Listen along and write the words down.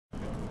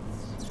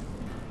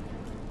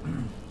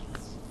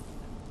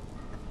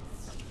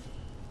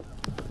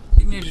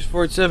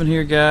Teenagers47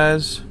 here,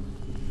 guys.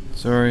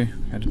 Sorry,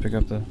 I had to pick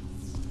up the...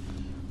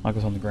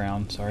 Michael's on the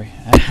ground, sorry.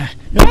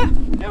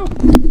 No!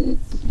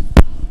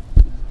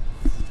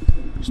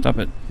 Stop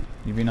it.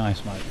 You be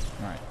nice, Mike.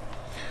 Alright.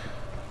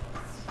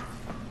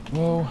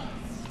 Whoa.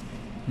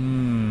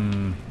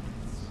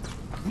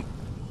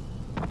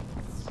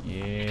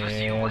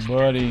 Yeah,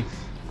 buddy.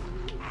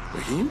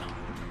 Rahim?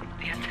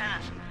 The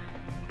antennas.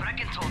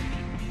 Brecken told me.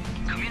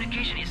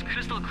 Communication is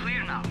crystal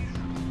clear now.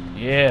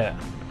 Yeah.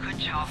 Good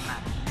job,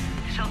 man.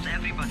 This helps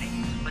everybody,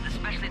 but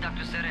especially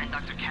Dr. Zeta and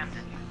Dr.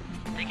 Camden.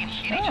 They can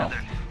hear each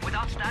other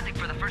without static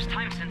for the first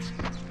time since,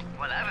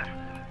 well, ever.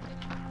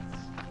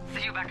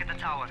 See you back at the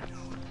tower.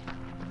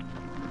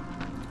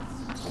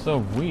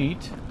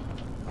 Sweet.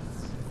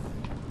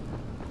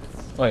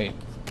 Wait,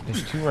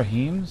 there's two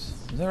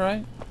Rahims? Is that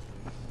right?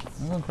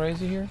 Am I going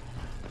crazy here?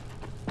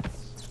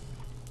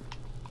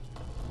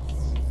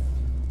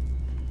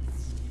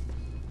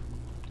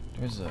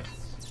 There's a...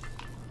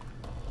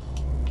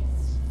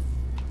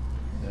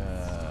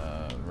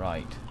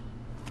 right.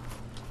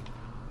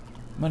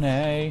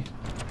 Money.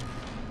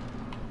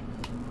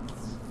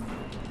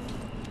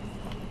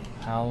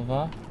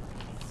 Halva.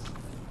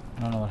 I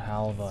don't know what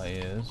halva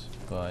is,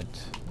 but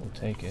we'll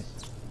take it.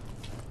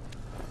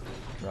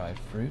 Dried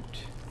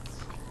fruit.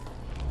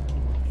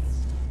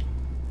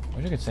 I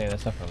wish I could say that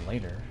stuff for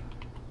later.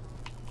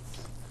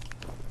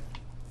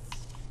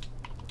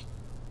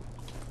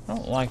 I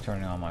don't like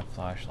turning on my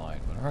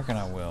flashlight, but I reckon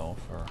I will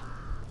for...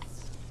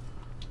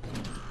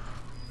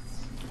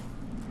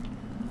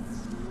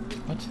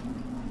 What?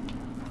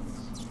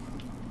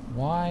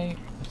 Why?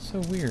 That's so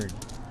weird.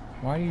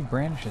 Why do you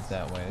brandish it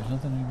that way? There's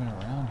nothing even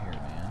around here,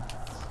 man.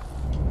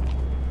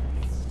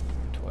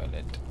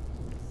 Toilet.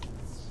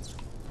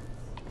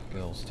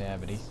 Good old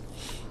stabity.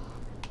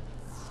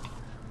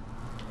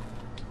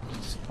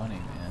 It's funny,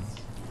 man.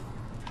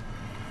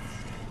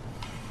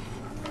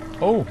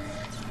 Oh!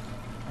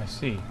 I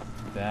see.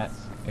 That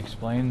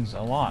explains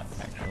a lot,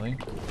 actually.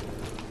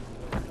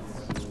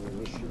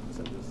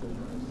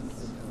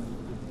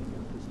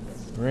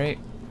 Great.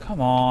 Come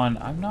on.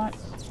 I'm not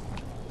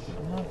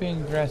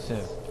being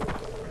aggressive.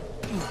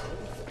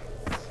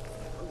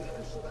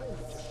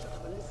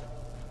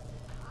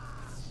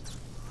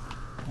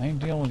 I ain't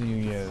dealing with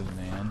yo-yos,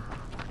 man.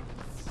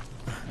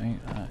 I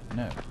ain't,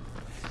 no.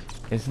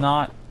 It's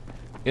not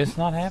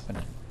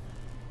happening.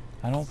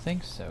 I don't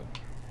think so.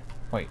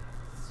 Wait.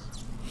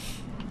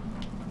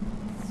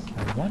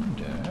 I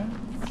wonder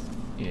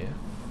if...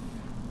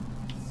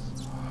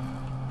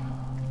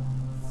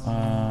 it's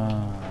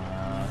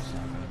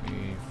not gonna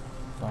be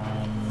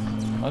fun.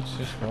 Let's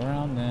just go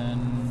around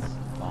then.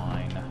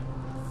 Fine. I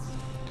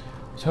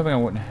was hoping I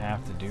wouldn't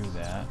have to do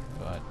that,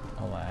 but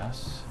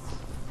alas.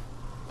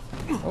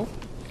 Oh,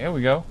 there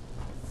we go.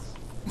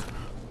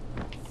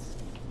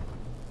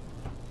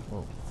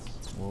 Whoa.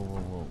 Whoa,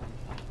 whoa, whoa.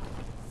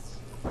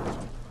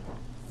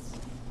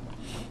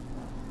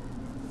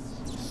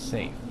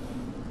 Safe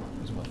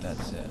is what that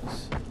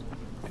says.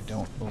 I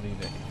don't believe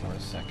it for a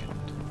second.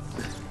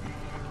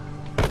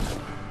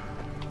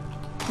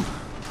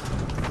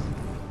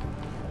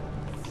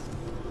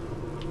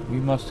 We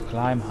must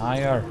climb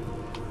higher.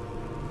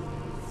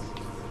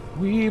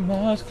 We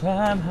must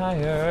climb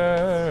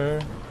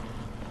higher.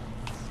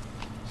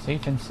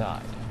 Safe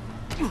inside.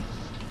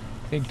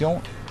 They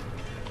don't...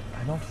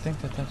 I don't think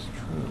that that's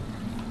true.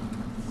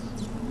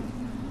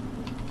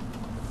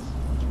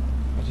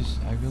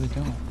 I really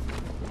don't.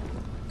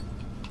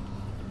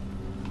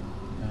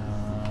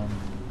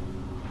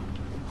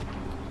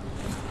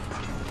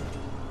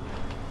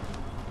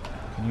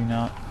 Can you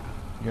not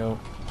go?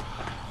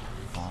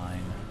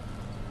 Fine.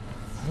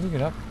 How do we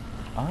get up?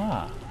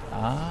 Ah!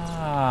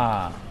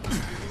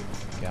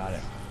 Got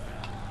it.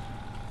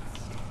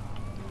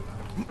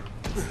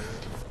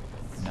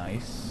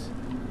 Nice.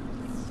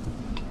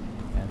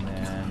 And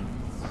then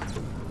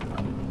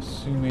I'm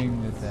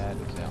assuming that that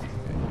is out.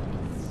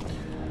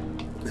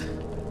 Okay.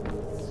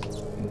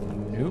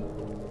 Nope.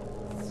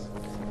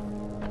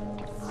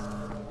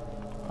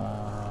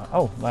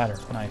 Oh, ladder.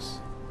 Nice.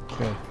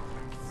 Good.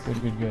 Good,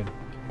 good, good.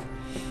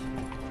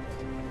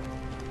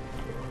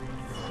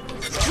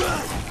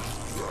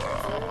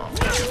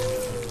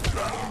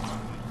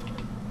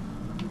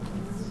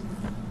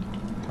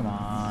 Come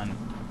on.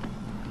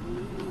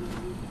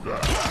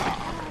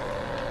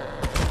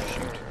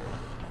 Shoot.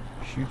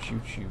 Shoot,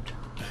 shoot, shoot.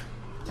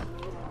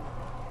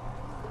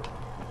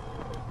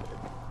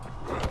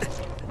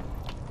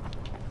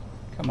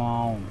 Come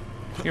on.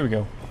 Here we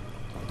go.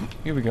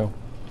 Here we go.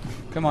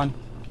 Come on.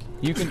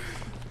 You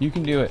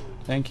can do it.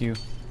 Thank you.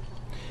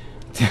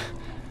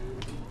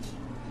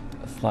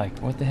 It's like,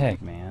 what the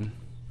heck, man?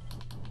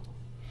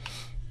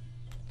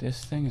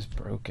 This thing is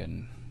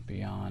broken.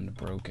 Beyond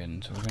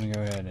broken. So we're gonna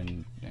go ahead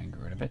and get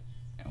rid of it.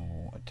 And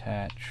we'll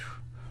attach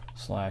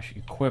 /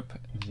 equip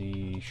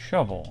the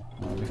shovel.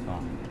 That'll be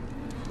fine.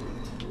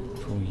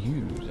 Which we'll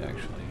use,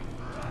 actually.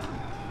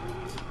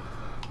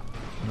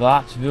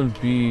 That will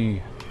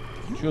be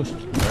just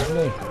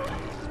lovely.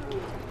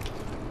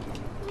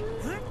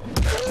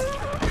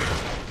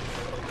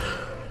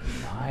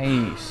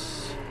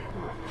 Nice.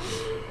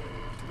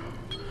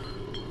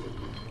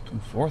 Come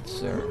forth,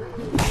 sir.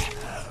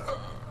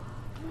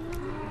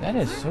 That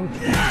is so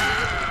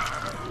dry.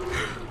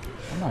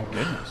 Oh my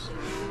goodness.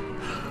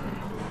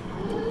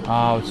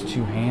 Oh, it's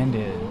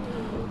two-handed.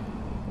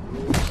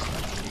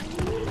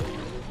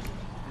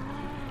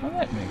 Well,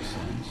 that makes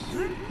sense.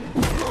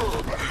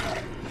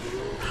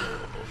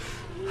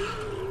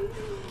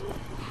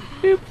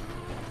 Boop.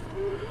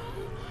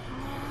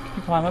 Can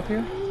you climb up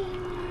here?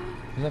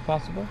 Is that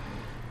possible?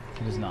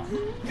 It is not.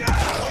 Neat.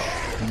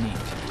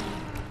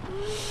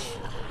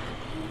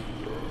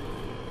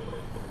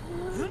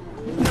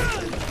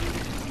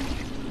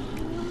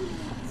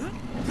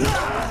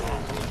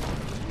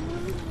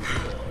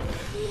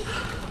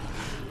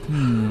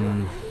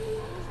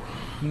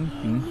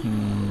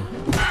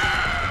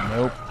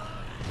 Nope.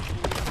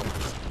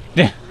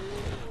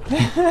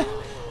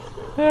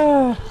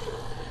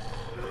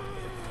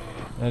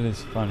 That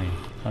is funny.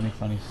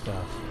 Funny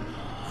stuff.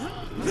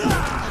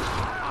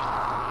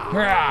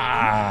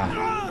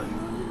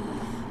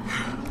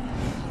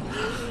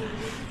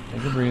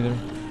 Take a breather.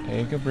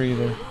 Take a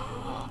breather.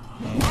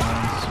 And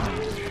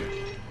smash.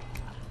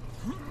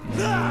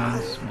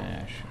 And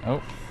smash.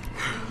 Oh.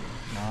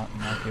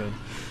 Not good.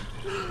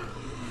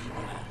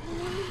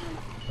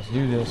 Let's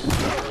do this.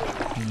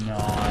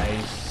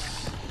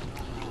 Nice.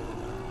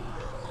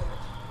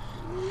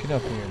 Get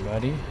up here,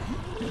 buddy.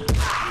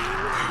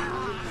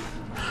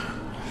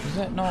 Does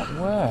that not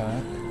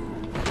work?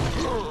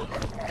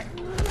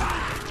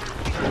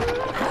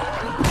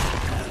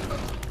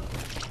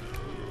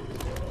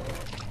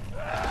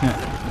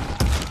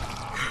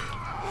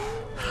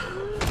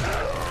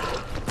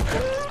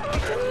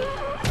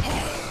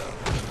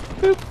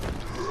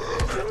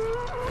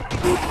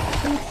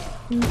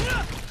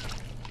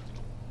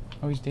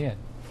 Oh, he's dead.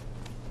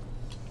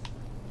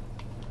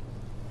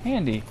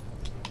 Handy.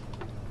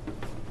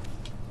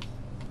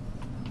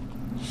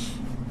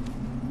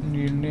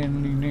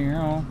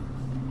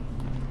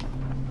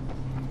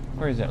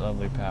 Where is that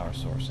lovely power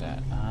source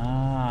at?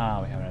 Ah,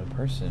 we have another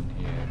person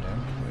here,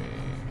 don't we?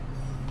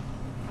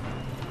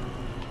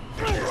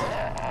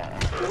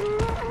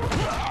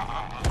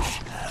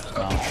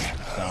 Stomp,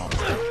 stomp,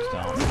 stomp,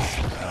 stomp.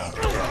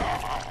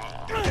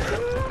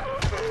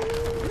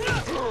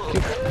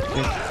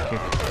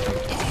 Kick.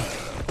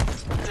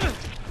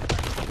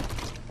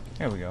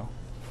 There we go.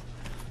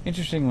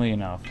 Interestingly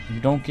enough,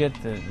 you don't get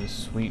the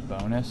sweet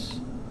bonus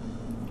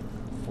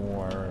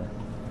for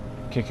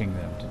kicking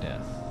them to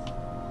death.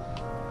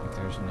 Like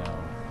there's no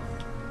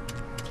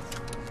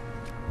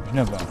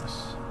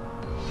bonus.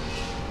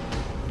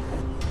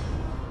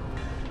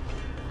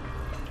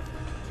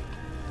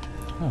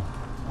 Oh.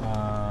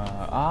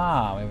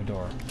 We have a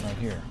door right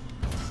here.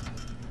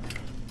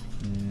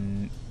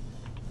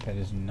 That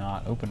is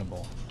not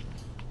openable.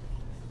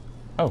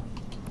 Oh,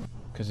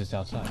 because it's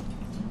outside.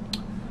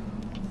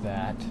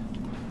 That.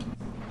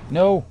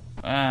 No!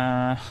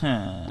 Not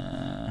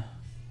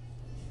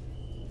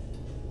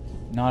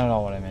at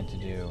all what I meant to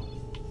do.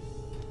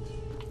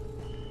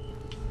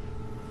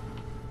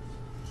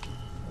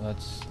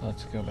 Let's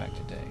go back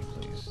to day,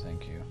 please.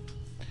 Thank you.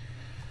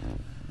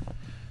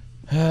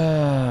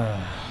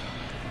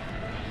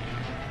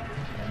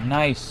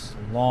 Nice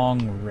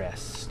long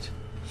rest.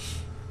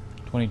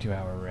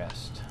 22-hour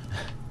rest.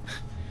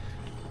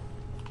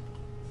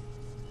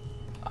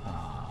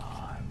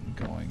 I'm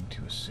going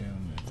to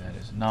assume that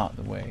is not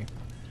the way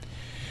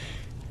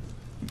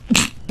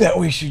that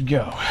we should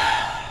go.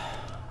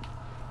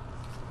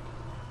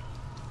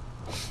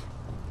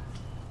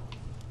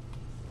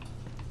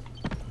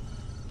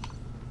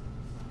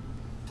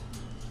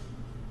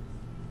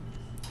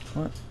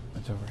 What?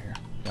 It's over here.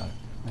 Got it.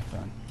 My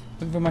phone.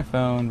 Looking for my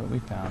phone, but we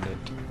found it.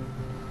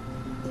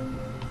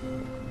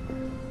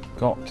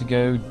 Got to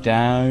go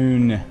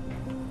down.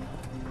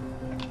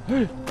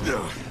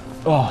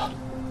 Oh.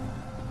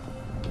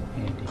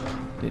 Handy.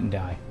 Didn't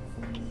die.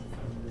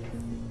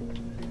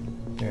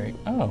 Very.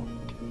 Oh.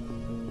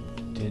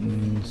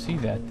 Didn't see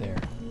that there.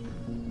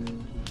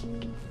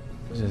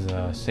 This is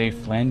a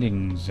safe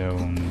landing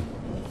zone.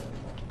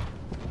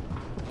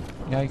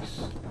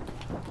 Yikes.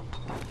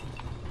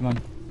 Come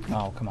on.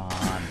 Oh, come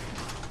on.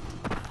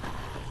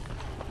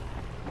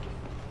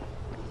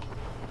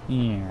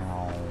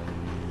 Yeah.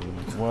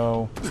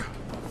 Whoa.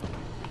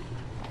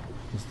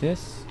 Is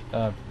this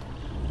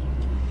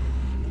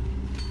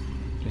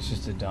it's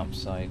just a dump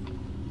site.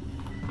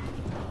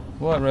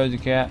 What, Rosie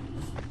Cat?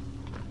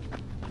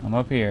 I'm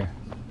up here.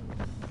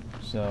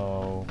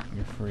 So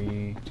you're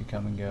free to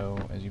come and go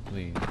as you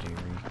please, Jerry.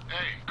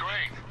 Hey,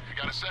 Crane, if you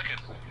got a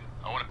second,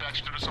 I want to patch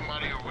you through to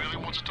somebody who really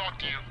wants to talk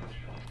to you.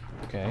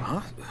 Okay.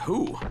 Huh?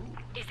 Who?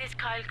 Is this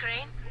Kyle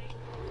Crane?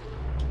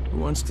 Who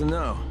wants to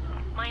know?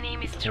 My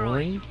name is Troy?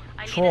 Troy.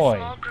 I lead a Troy.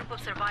 small group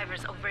of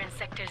survivors over in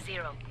Sector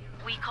 0.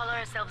 We call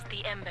ourselves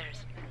the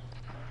Embers.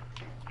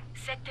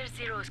 Sector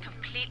 0 is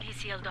completely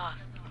sealed off.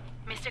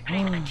 Mr.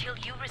 Crane, until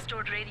you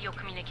restored radio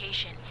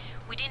communication,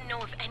 we didn't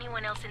know if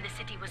anyone else in the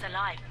city was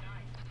alive.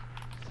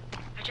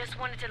 I just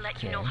wanted to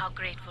let you know Okay. how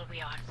grateful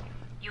we are.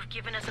 You've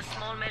given us a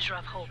small measure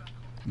of hope.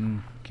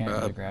 Can't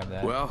really grab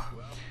that. Well,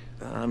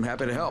 I'm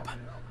happy to help.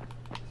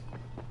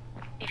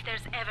 If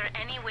there's ever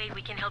any way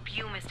we can help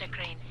you, Mr.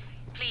 Crane,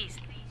 please,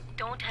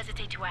 don't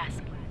hesitate to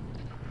ask.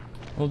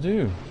 Will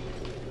do.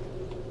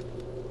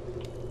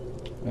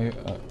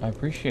 I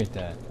appreciate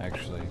that,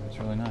 actually. It's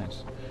really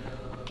nice.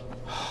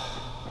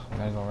 We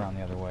gotta go around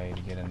the other way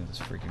to get into this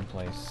freaking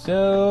place.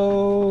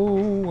 So,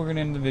 we're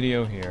gonna end the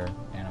video here,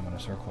 and I'm gonna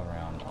circle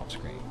around off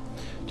screen.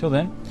 Till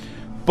then,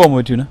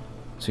 Bomo Tuna.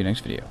 See you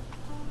next video.